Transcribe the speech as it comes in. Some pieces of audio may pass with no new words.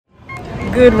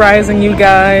Good rising, you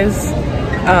guys.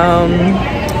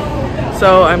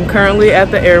 So I'm currently at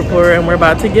the airport and we're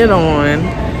about to get on.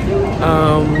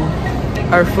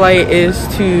 Our flight is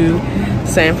to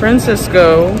San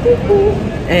Francisco,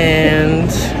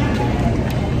 and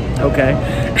okay.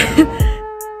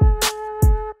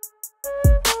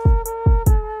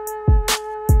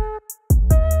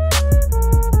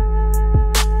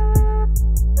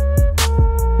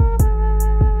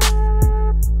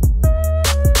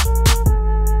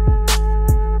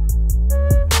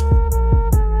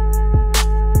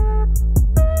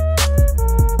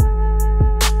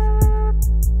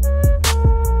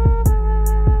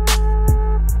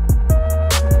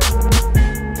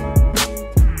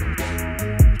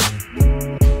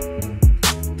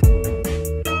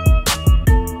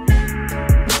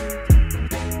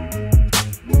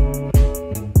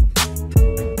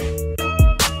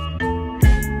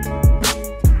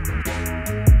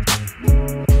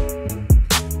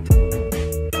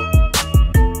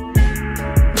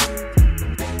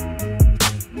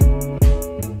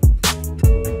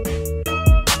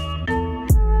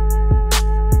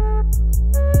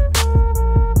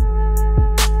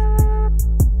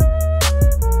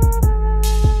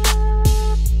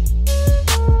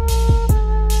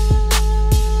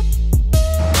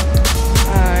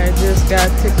 Got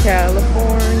to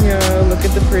California. Look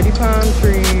at the pretty palm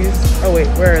trees. Oh wait,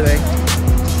 where are they?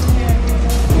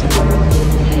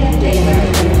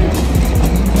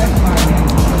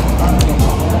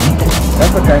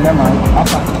 That's okay, never mind. I'll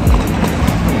find it.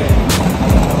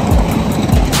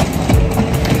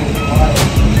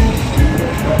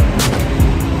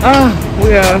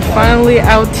 We are finally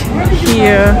out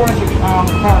here.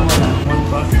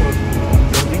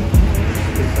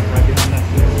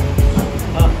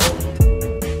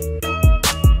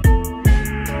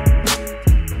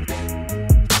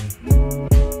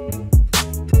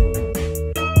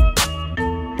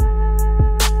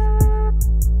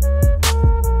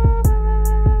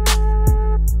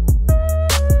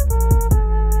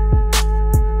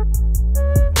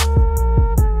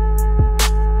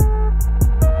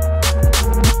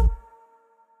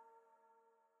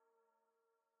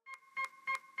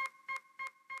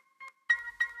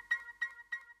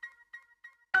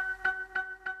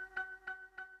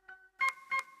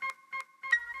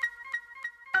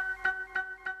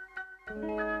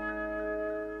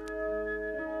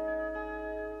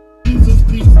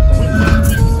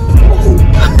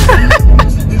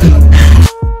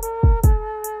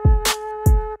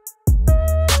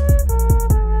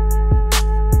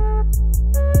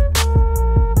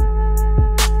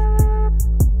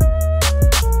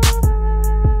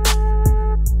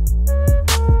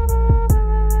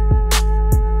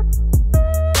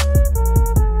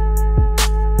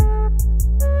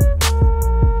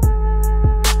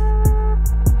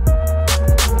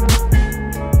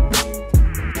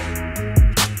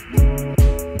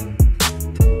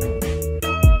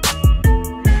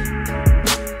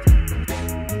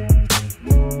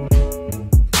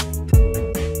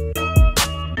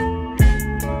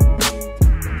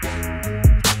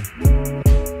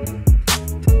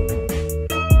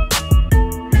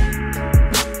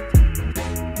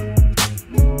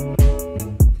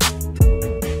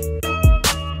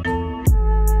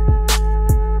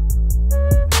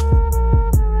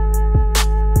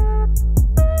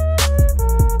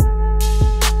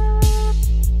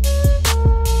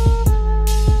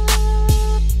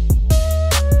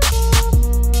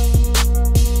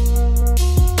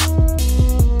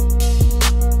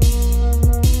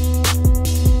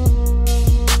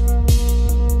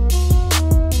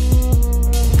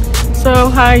 So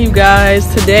hi you guys,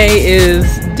 today is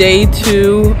day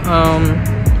 2.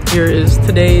 Here is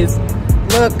today's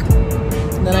look.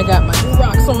 And then I got my new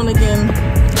rocks on again.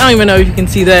 I don't even know if you can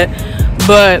see that,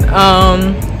 but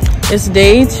it's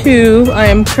day 2. I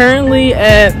am currently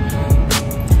at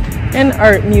an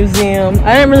art museum.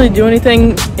 I didn't really do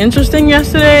anything interesting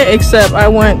yesterday, except I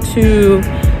went to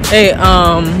a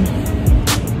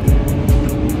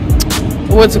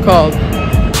what's it called?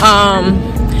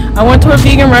 I went to a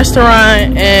vegan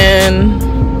restaurant and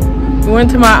we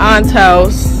went to my aunt's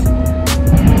house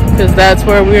because that's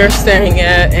where we are staying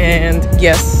at. And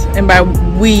yes, and by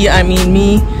we I mean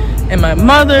me and my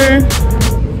mother.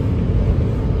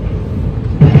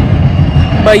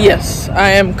 But yes,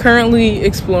 I am currently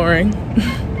exploring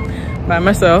by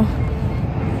myself.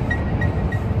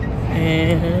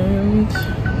 And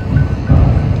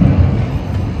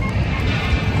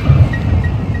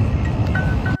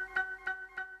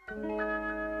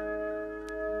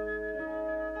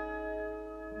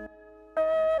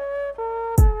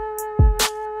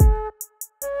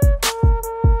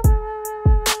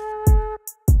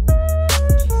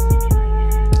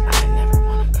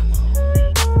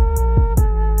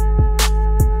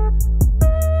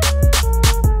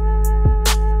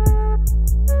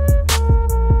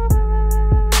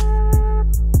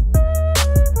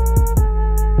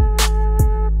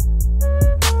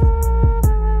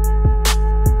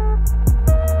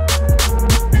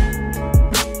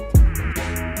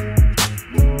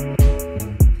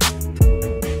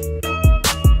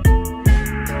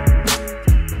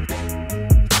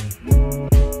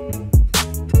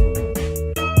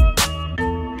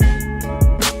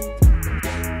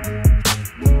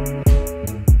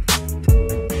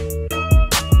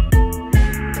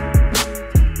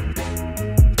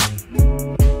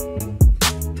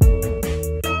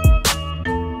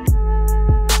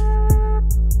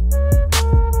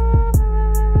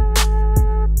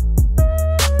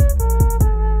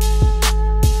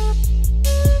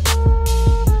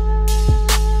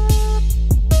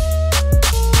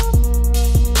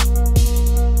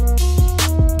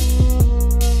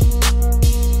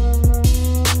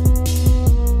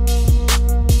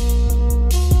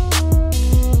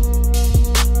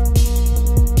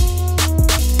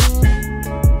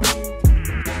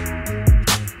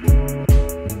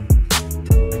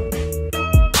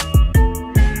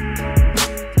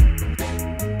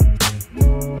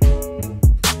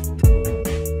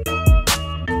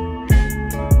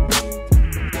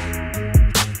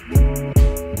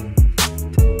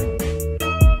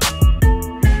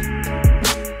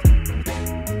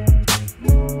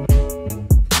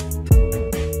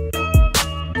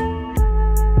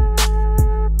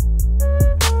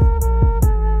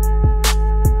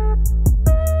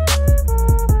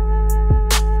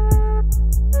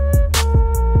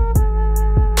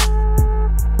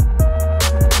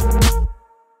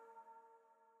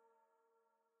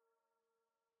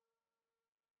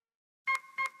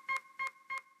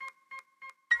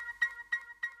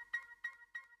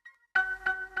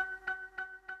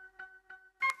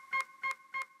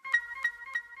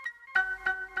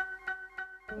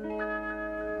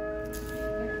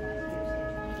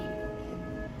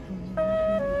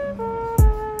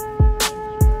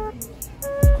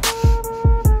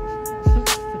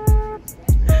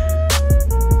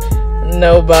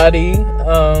Nobody.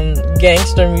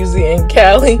 Gangster music in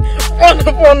Cali. Run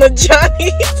up on the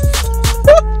Johnnies.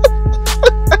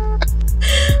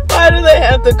 Why do they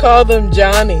have to call them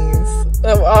Johnnies?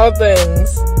 Of all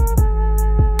things.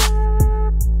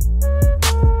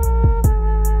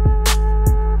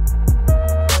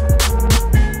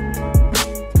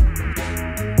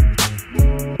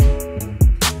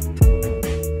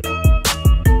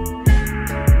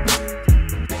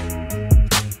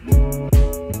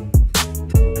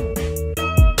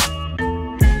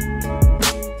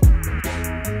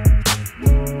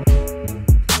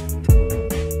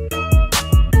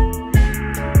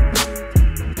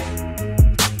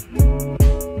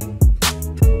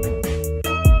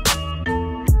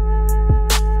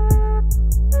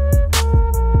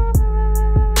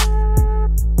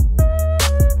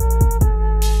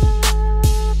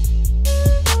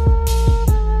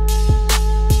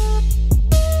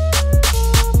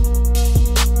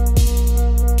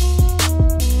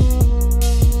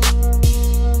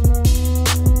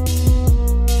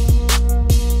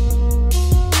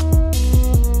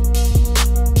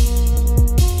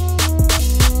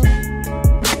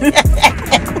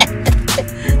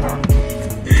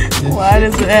 Why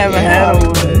does it have a hat on?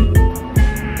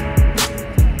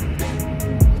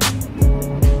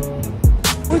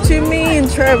 What you mean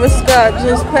Travis Scott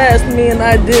just passed me and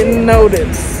I didn't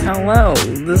notice? Hello,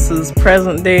 this is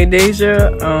present day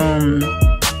Deja,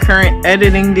 current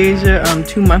editing Deja,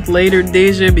 2 months later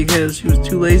Deja because she was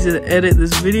too lazy to edit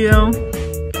this video.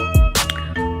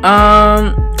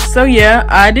 So yeah,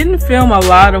 I didn't film a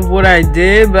lot of what I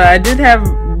did, but I did have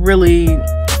really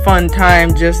fun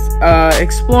time just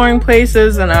exploring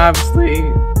places and obviously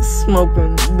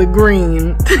smoking the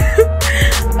green.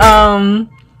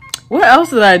 What else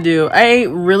did I do? I ate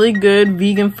really good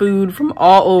vegan food from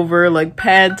all over, like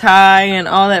pad thai and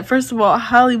all that. First of all,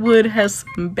 Hollywood has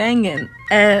some banging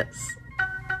ass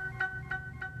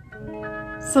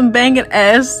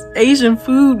Asian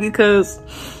food because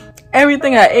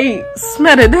everything I ate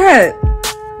smelled of that.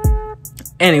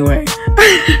 Anyway,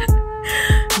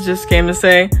 just came to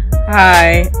say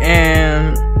hi,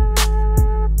 and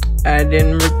I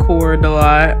didn't record a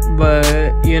lot,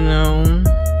 but you know,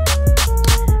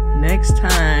 next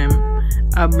time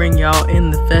I'll bring y'all in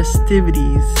the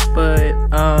festivities. But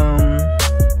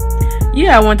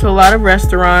yeah, I went to a lot of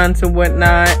restaurants and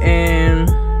whatnot, and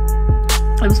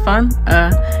it was fun.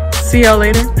 See y'all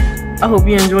later. I hope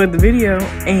you enjoyed the video,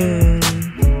 and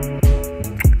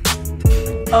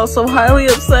also highly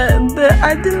upset that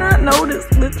I did not notice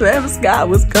that Travis Scott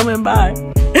was coming by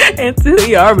until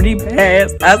he already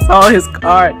passed. I saw his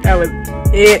car, that was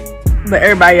it, but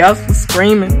everybody else was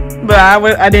screaming, but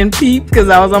I didn't peep because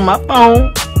I was on my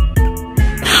phone.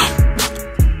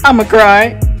 I'ma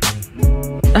cry.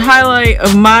 The highlight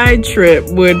of my trip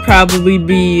would probably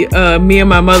be me and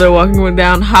my mother walking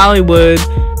down Hollywood,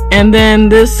 and then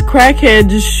this crackhead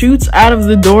just shoots out of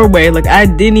the doorway. Like, I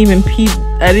didn't even peep.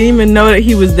 I didn't even know that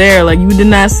he was there. Like, you did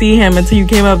not see him until you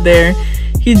came up there.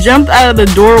 He jumped out of the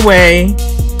doorway.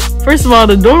 First of all,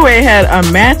 the doorway had a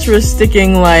mattress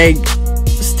sticking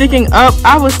up.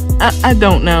 I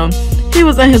don't know. He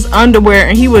was in his underwear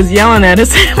and he was yelling at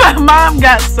us. My mom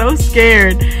got so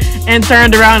scared and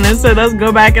turned around and said, let's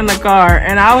go back in the car.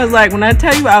 And I was like, when I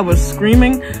tell you I was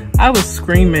screaming, I was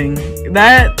screaming.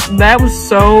 That was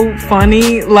so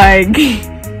funny. Like,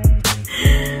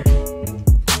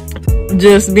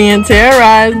 just being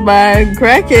terrorized by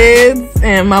crackheads,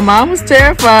 and my mom was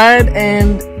terrified,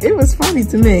 and it was funny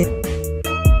to me.